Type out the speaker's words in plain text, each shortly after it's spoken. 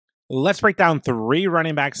Let's break down 3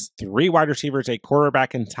 running backs, 3 wide receivers, a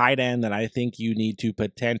quarterback, and tight end that I think you need to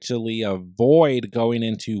potentially avoid going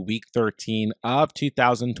into week 13 of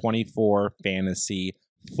 2024 fantasy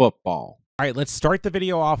football. All right, let's start the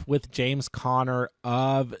video off with James Conner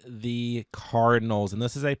of the Cardinals. And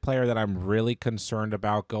this is a player that I'm really concerned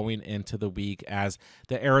about going into the week, as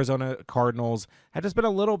the Arizona Cardinals have just been a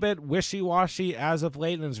little bit wishy-washy as of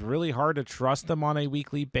late, and it's really hard to trust them on a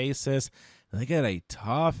weekly basis. They get a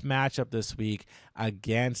tough matchup this week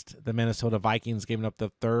against the Minnesota Vikings, giving up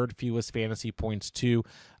the 3rd fewest fantasy points to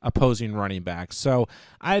opposing running backs. So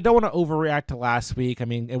I don't want to overreact to last week. I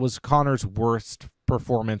mean, it was Conner's worst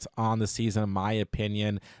performance on the season, in my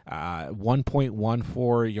opinion.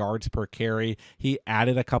 1.14 yards per carry. He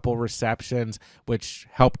added a couple receptions, which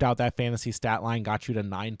helped out that fantasy stat line, got you to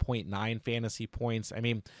 9.9 fantasy points. I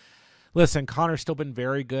mean, listen, Conner's still been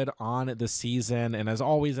very good on the season, and as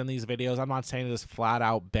always in these videos, I'm not saying to just flat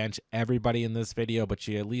out bench everybody in this video, but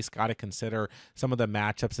you at least got to consider some of the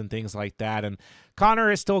matchups and things like that. And Conner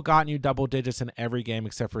has still gotten you double digits in every game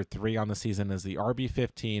except for 3 on the season as the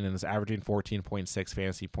RB15 and is averaging 14.6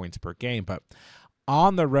 fantasy points per game. But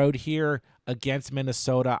on the road here against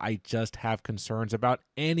Minnesota, I just have concerns about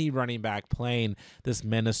any running back playing this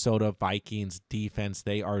Minnesota Vikings defense.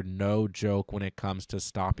 They are no joke when it comes to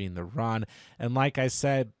stopping the run. And like I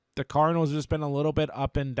said, the Cardinals have just been a little bit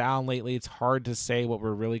up and down lately. It's hard to say what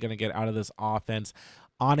we're really going to get out of this offense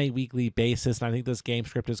on a weekly basis, and I think this game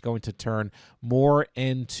script is going to turn more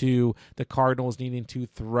into the Cardinals needing to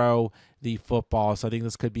throw the football. So I think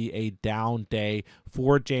this could be a down day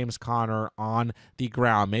for James Conner on the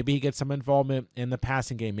ground. Maybe he gets some involvement in the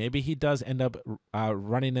passing game. Maybe he does end up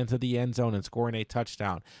running into the end zone and scoring a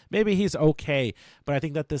touchdown. Maybe he's okay, but I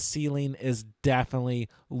think that the ceiling is definitely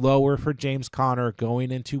lower for James Conner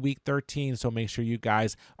going into week 13. So make sure you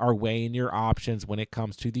guys are weighing your options when it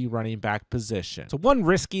comes to the running back position. So one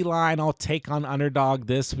risky line I'll take on Underdog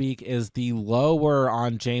this week is the lower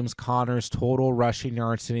on James Conner's total rushing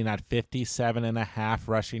yards, sitting at 57.5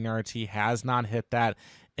 rushing yards. He has not hit that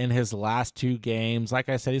in his last 2 games. Like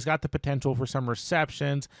I said, he's got the potential for some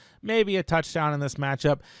receptions, maybe a touchdown in this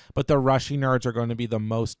matchup, but the rushing yards are going to be the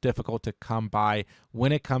most difficult to come by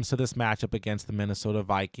when it comes to this matchup against the Minnesota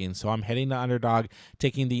Vikings. So I'm heading to Underdog,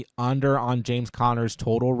 taking the under on James Conner's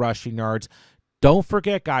total rushing yards. Don't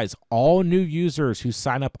forget, guys, all new users who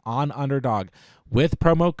sign up on Underdog with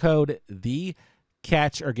promo code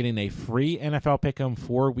THECATCH are getting a free NFL Pick'em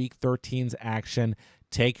for Week 13's action.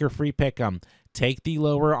 Take your free Pick'em. Take the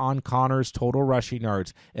lower on Conner's total rushing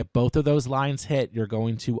yards. If both of those lines hit, you're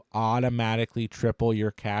going to automatically triple your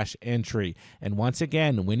cash entry. And once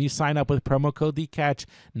again, when you sign up with promo code THECATCH,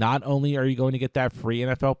 not only are you going to get that free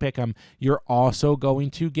NFL Pick'em, you're also going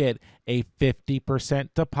to get a 50%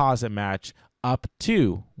 deposit match up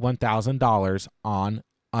to $1,000 on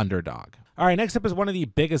Underdog. All right, next up is one of the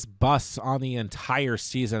biggest busts on the entire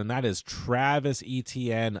season, and that is Travis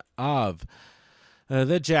Etienne of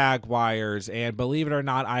the Jaguars. And believe it or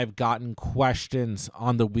not, I've gotten questions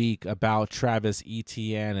on the week about Travis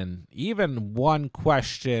Etienne, and even one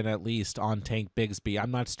question at least on Tank Bigsby.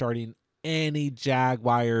 I'm not starting any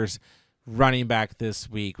Jaguars running back this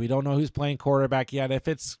week. We don't know who's playing quarterback yet. If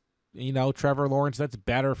it's Trevor Lawrence, that's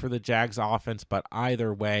better for the Jags offense, but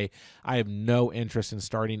either way, I have no interest in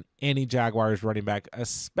starting any Jaguars running back,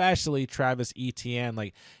 especially Travis Etienne.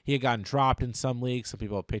 Like, he had gotten dropped in some leagues. Some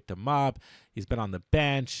people have picked him up. He's been on the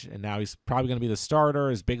bench, and now he's probably going to be the starter.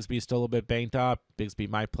 Is Bigsby still a little bit banged up? Bigsby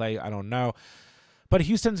might play. I don't know. But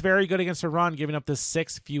Houston's very good against the run, giving up the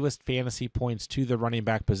 6th fewest fantasy points to the running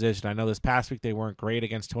back position. I know this past week they weren't great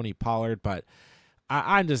against Tony Pollard, but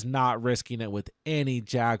I'm just not risking it with any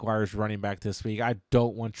Jaguars running back this week. I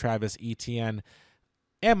don't want Travis Etienne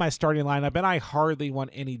in my starting lineup, and I hardly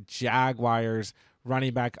want any Jaguars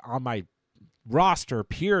running back on my roster,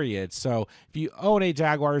 period. So if you own a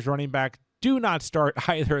Jaguars running back, do not start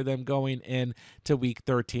either of them going into week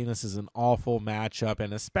 13. This is an awful matchup,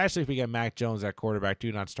 and especially if we get Mac Jones at quarterback,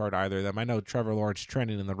 do not start either of them. I know Trevor Lawrence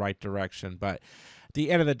trending in the right direction, but at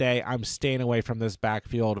the end of the day, I'm staying away from this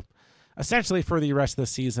backfield essentially for the rest of the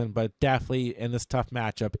season, but definitely in this tough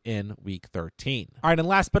matchup in week 13. All right, and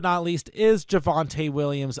last but not least is Javonte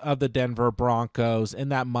Williams of the Denver Broncos in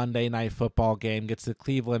that Monday Night Football game. Gets the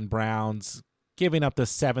Cleveland Browns, giving up the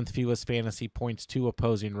 7th fewest fantasy points to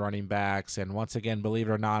opposing running backs. And once again, believe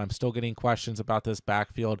it or not, I'm still getting questions about this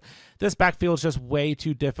backfield. This backfield is just way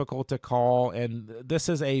too difficult to call, and this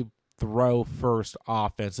is a throw-first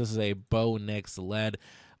offense. This is a Bo Nix-led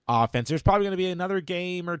offense. There's probably going to be another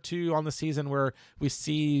game or two on the season where we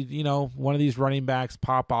see, one of these running backs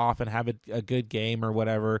pop off and have a good game or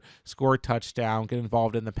whatever, score a touchdown, get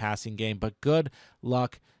involved in the passing game. But good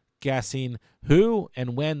luck guessing who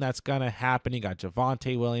and when that's going to happen. You got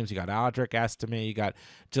Javonte Williams, you got Aldrick Estime, you got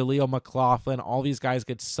Jaleel McLaughlin. All these guys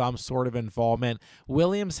get some sort of involvement.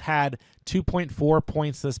 Williams had 2.4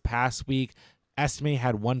 points this past week. Estime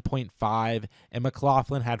had 1.5, and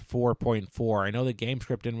McLaughlin had 4.4. I know the game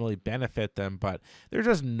script didn't really benefit them, but there's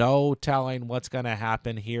just no telling what's going to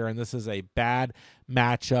happen here, and this is a bad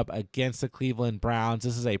matchup against the Cleveland Browns.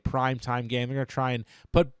 This is a primetime game. They're going to try and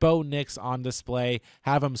put Bo Nix on display,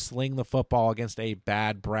 have him sling the football against a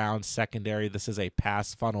bad Browns secondary. This is a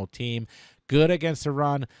pass funnel team. Good against the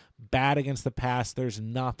run, bad against the pass. There's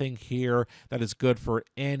nothing here that is good for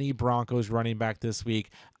any Broncos running back this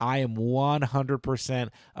week. I am 100%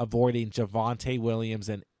 avoiding Javonte Williams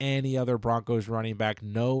and any other Broncos running back.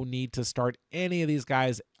 No need to start any of these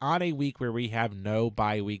guys on a week where we have no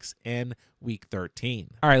bye weeks in week 13.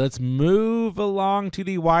 All right, let's move along to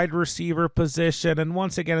the wide receiver position. And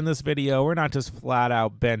once again in this video, we're not just flat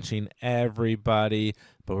out benching everybody,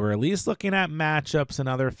 but we're at least looking at matchups and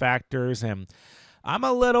other factors. And I'm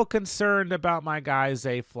a little concerned about my guy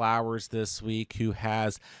Zay Flowers this week, who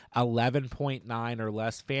has 11.9 or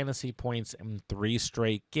less fantasy points in 3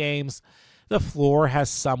 straight games. The floor has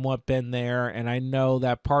somewhat been there, and I know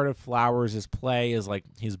that part of Flowers' play is like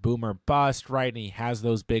he's boom or bust, right? And he has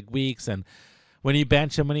those big weeks, and when you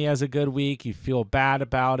bench him when he has a good week, you feel bad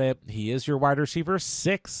about it. He is your wide receiver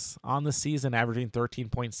 6 on the season, averaging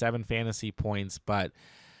 13.7 fantasy points, but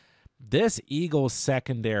this Eagles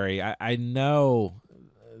secondary, I know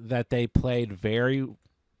that they played very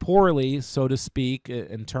poorly, so to speak,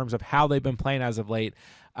 in terms of how they've been playing as of late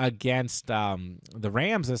against the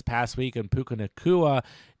Rams this past week, and Puka Nacua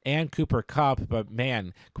and Cooper Kupp. But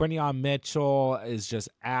man, Quinion Mitchell is just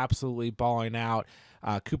absolutely balling out.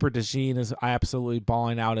 Cooper DeJean is absolutely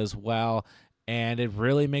balling out as well. And it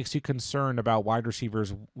really makes you concerned about wide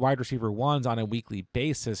receiver ones on a weekly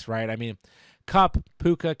basis, right? I mean, Kupp,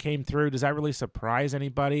 Puka came through. Does that really surprise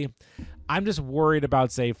anybody? I'm just worried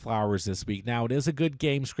about Zay Flowers this week. Now, it is a good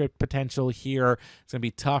game script potential here. It's going to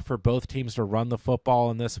be tough for both teams to run the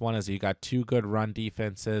football in this one, as you got 2 good run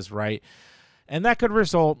defenses, right? And that could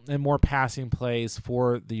result in more passing plays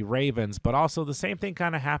for the Ravens. But also the same thing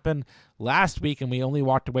kind of happened last week, and we only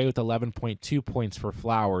walked away with 11.2 points for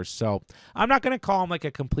Flowers. So I'm not going to call him like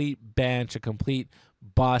a complete bench, a complete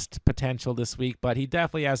bust potential this week, but he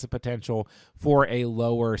definitely has the potential for a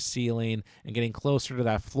lower ceiling and getting closer to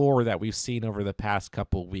that floor that we've seen over the past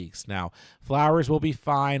couple weeks. Now, Flowers will be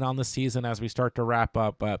fine on the season as we start to wrap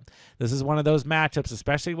up, but this is one of those matchups,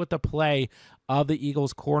 especially with the play of the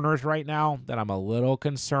Eagles corners right now, that I'm a little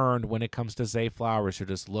concerned when it comes to Zay Flowers. So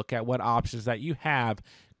just look at what options that you have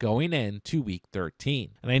going into week 13.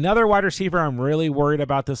 And another wide receiver I'm really worried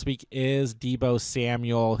about this week is Deebo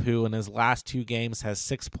Samuel, who in his last 2 games has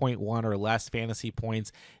 6.1 or less fantasy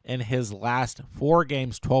points. In his last 4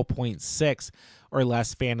 games, 12.6 or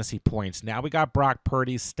less fantasy points. Now we got Brock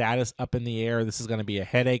Purdy's status up in the air. This is going to be a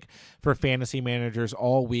headache for fantasy managers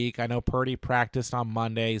all week. I know Purdy practiced on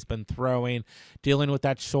Monday. He's been throwing, dealing with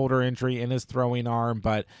that shoulder injury in his throwing arm,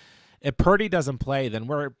 but if Purdy doesn't play, then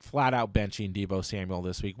we're flat out benching Deebo Samuel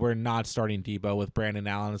this week. We're not starting Deebo with Brandon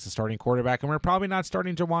Allen as the starting quarterback, and we're probably not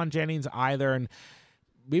starting Jawan Jennings either. And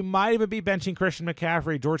we might even be benching Christian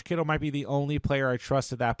McCaffrey. George Kittle might be the only player I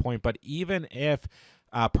trust at that point. But even if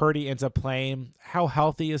Purdy ends up playing, how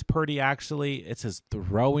healthy is Purdy actually? It's his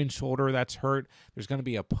throwing shoulder that's hurt. There's going to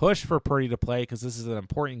be a push for Purdy to play because this is an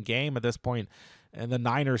important game at this point in the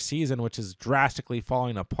Niners season, which is drastically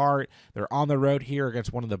falling apart. They're on the road here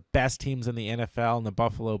against one of the best teams in the NFL, and the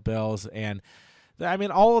Buffalo Bills. And I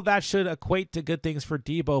mean, all of that should equate to good things for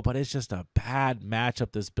Deebo, but it's just a bad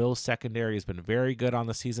matchup. This Bills secondary has been very good on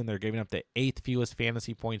the season. They're giving up the 8th fewest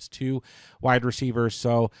fantasy points to wide receivers.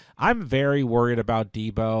 So I'm very worried about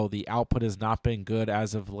Deebo. The output has not been good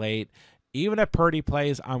as of late. Even if Purdy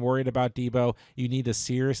plays, I'm worried about Deebo. You need to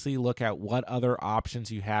seriously look at what other options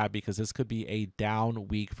you have, because this could be a down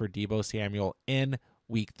week for Deebo Samuel in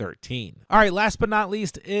week 13. All right, last but not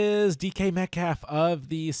least is DK Metcalf of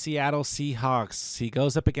the Seattle Seahawks. He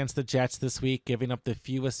goes up against the Jets this week, giving up the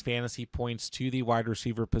fewest fantasy points to the wide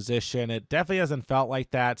receiver position. It definitely hasn't felt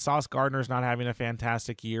like that. Sauce Gardner's not having a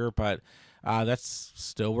fantastic year, but that's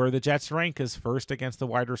still where the Jets rank, is first against the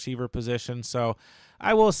wide receiver position. So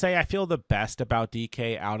I will say I feel the best about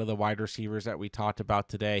DK out of the wide receivers that we talked about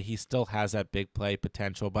today. He still has that big play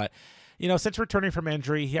potential, but since returning from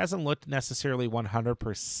injury, he hasn't looked necessarily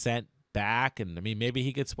 100% back. And I mean, maybe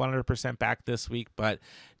he gets 100% back this week, but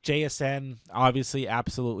JSN obviously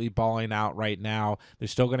absolutely balling out right now. They're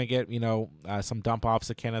still going to get, some dump offs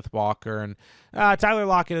of Kenneth Walker, and Tyler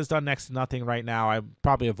Lockett has done next to nothing right now. I'm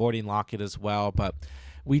probably avoiding Lockett as well, but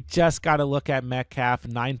we just got to look at Metcalf,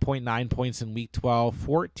 9.9 points in week 12,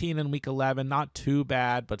 14 in week 11. Not too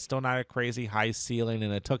bad, but still not a crazy high ceiling,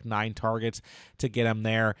 and it took 9 targets to get him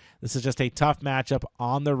there. This is just a tough matchup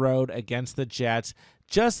on the road against the Jets.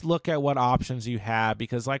 Just look at what options you have,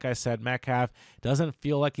 because like I said, Metcalf doesn't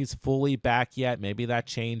feel like he's fully back yet. Maybe that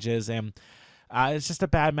changes, and it's just a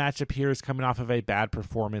bad matchup here. He's coming off of a bad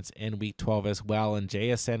performance in week 12 as well, and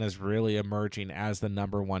JSN is really emerging as the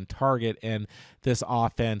 #1 target in this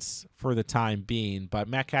offense for the time being. But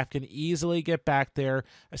Metcalf can easily get back there.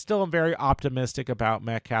 I still am very optimistic about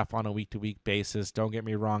Metcalf on a week-to-week basis. Don't get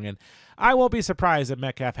me wrong, and I won't be surprised if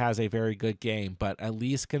Metcalf has a very good game, but at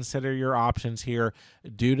least consider your options here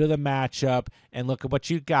due to the matchup, and look at what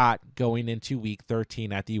you got going into week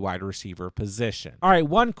 13 at the wide receiver position. All right,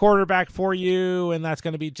 one quarterback for you, and that's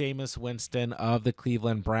going to be Jameis Winston of the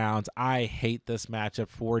Cleveland Browns. I hate this matchup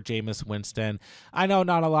for Jameis Winston. I know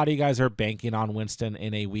not a lot of you guys are banking on Winston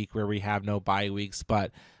in a week where we have no bye weeks,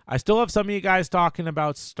 but I still have some of you guys talking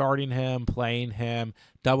about starting him, playing him,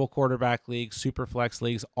 double quarterback leagues, super flex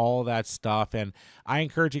leagues, all that stuff. And I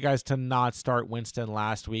encourage you guys to not start Winston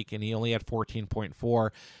last week, and he only had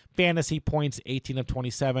 14.4 fantasy points, 18 of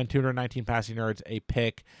 27, 219 passing yards, a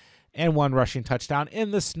pick, and 1 rushing touchdown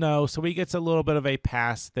in the snow. So he gets a little bit of a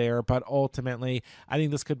pass there, but ultimately I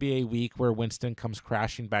think this could be a week where Winston comes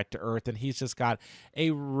crashing back to earth, and he's just got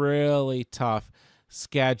a really tough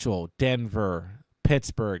schedule. Denver,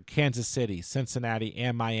 Pittsburgh, Kansas City, Cincinnati,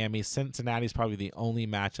 and Miami. Cincinnati's probably the only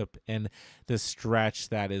matchup in this stretch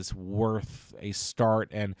that is worth a start,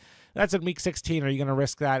 and that's in week 16. Are you going to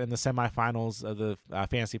risk that in the semifinals of the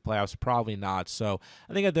fantasy playoffs? Probably not. So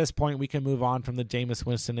I think at this point we can move on from the Jameis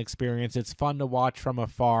Winston experience. It's fun to watch from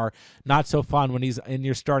afar. Not so fun when he's in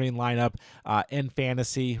your starting lineup in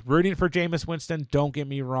fantasy. Rooting for Jameis Winston, don't get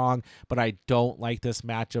me wrong, but I don't like this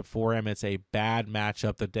matchup for him. It's a bad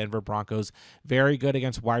matchup. The Denver Broncos, very good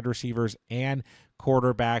against wide receivers and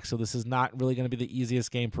quarterbacks, so this is not really going to be the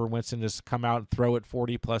easiest game for Winston to just come out and throw it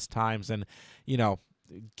 40-plus times and,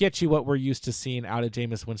 get you what we're used to seeing out of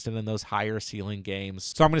Jameis Winston in those higher ceiling games.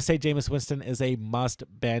 So I'm going to say Jameis Winston is a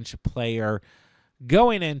must-bench player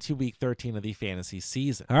going into week 13 of the fantasy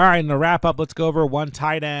season. All right, and to wrap up, let's go over one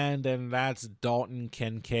tight end, and that's Dalton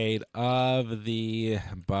Kincaid of the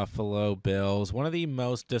Buffalo Bills. One of the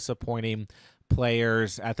most disappointing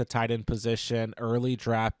players at the tight end position. Early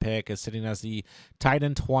draft pick, is sitting as the tight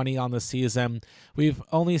end 20 on the season. We've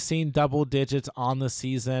only seen double digits on the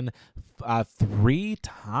season 3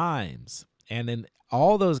 times, and in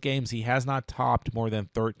all those games he has not topped more than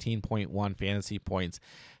 13.1 fantasy points.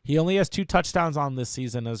 He only has 2 touchdowns on this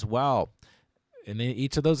season as well. And in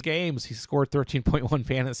each of those games, he scored 13.1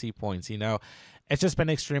 fantasy points. It's just been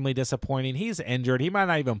extremely disappointing. He's injured. He might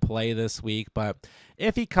not even play this week, but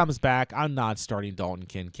if he comes back, I'm not starting Dalton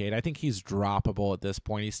Kincaid. I think he's droppable at this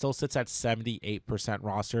point. He still sits at 78%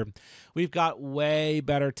 roster. We've got way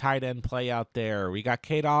better tight end play out there. We got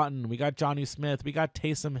Cade Otton. We got Jonnu Smith. We got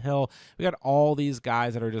Taysom Hill. We got all these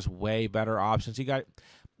guys that are just way better options. You got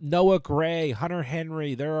Noah Gray, Hunter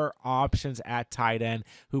Henry. There are options at tight end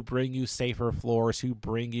who bring you safer floors, who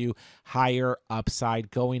bring you higher upside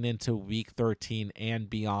going into week 13 and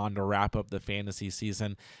beyond to wrap up the fantasy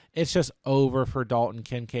season. It's just over for Dalton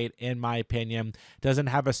Kincaid, in my opinion. Doesn't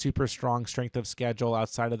have a super strong strength of schedule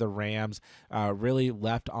outside of the Rams, really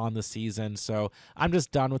left on the season. So I'm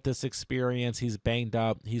just done with this experience. He's banged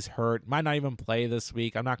up. He's hurt. Might not even play this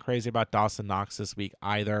week. I'm not crazy about Dawson Knox this week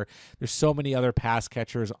either. There's so many other pass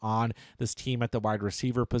catchers on this team at the wide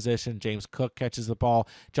receiver position. James Cook catches the ball.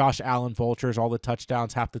 Josh Allen vultures all the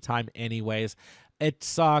touchdowns half the time anyways. It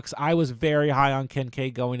sucks. I was very high on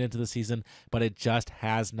Kincaid going into the season, but it just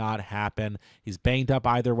has not happened. He's banged up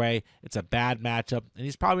either way. It's a bad matchup, and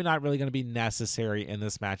he's probably not really going to be necessary in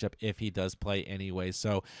this matchup if he does play anyway.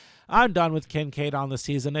 So I'm done with Kincaid on the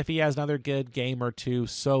season. If he has another good game or two,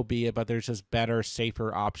 so be it, but there's just better,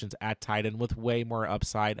 safer options at tight end with way more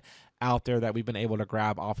upside out there that we've been able to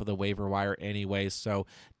grab off of the waiver wire anyways. So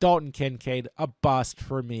Dalton Kincaid, a bust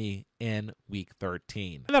for me in week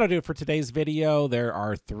 13. And that'll do it for today's video. There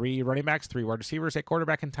are 3 running backs, 3 wide receivers, a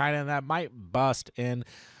quarterback, and tight end that might bust in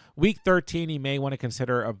week 13. You may want to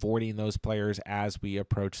consider avoiding those players as we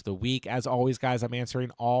approach the week. As always, guys, I'm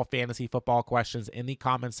answering all fantasy football questions in the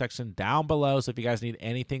comment section down below. So if you guys need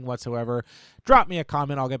anything whatsoever, drop me a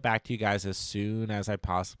comment. I'll get back to you guys as soon as I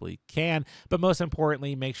possibly can. But most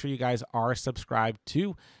importantly, make sure you guys are subscribed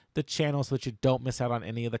to the channel so that you don't miss out on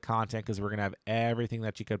any of the content, because we're going to have everything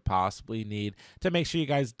that you could possibly need to make sure you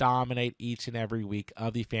guys dominate each and every week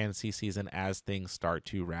of the fantasy season as things start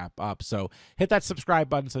to wrap up. So hit that subscribe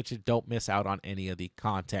button so that you don't miss out on any of the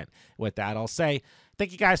content. With that, I'll say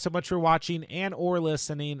thank you guys so much for watching and or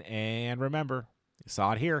listening, and remember, you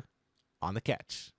saw it here on The Catch.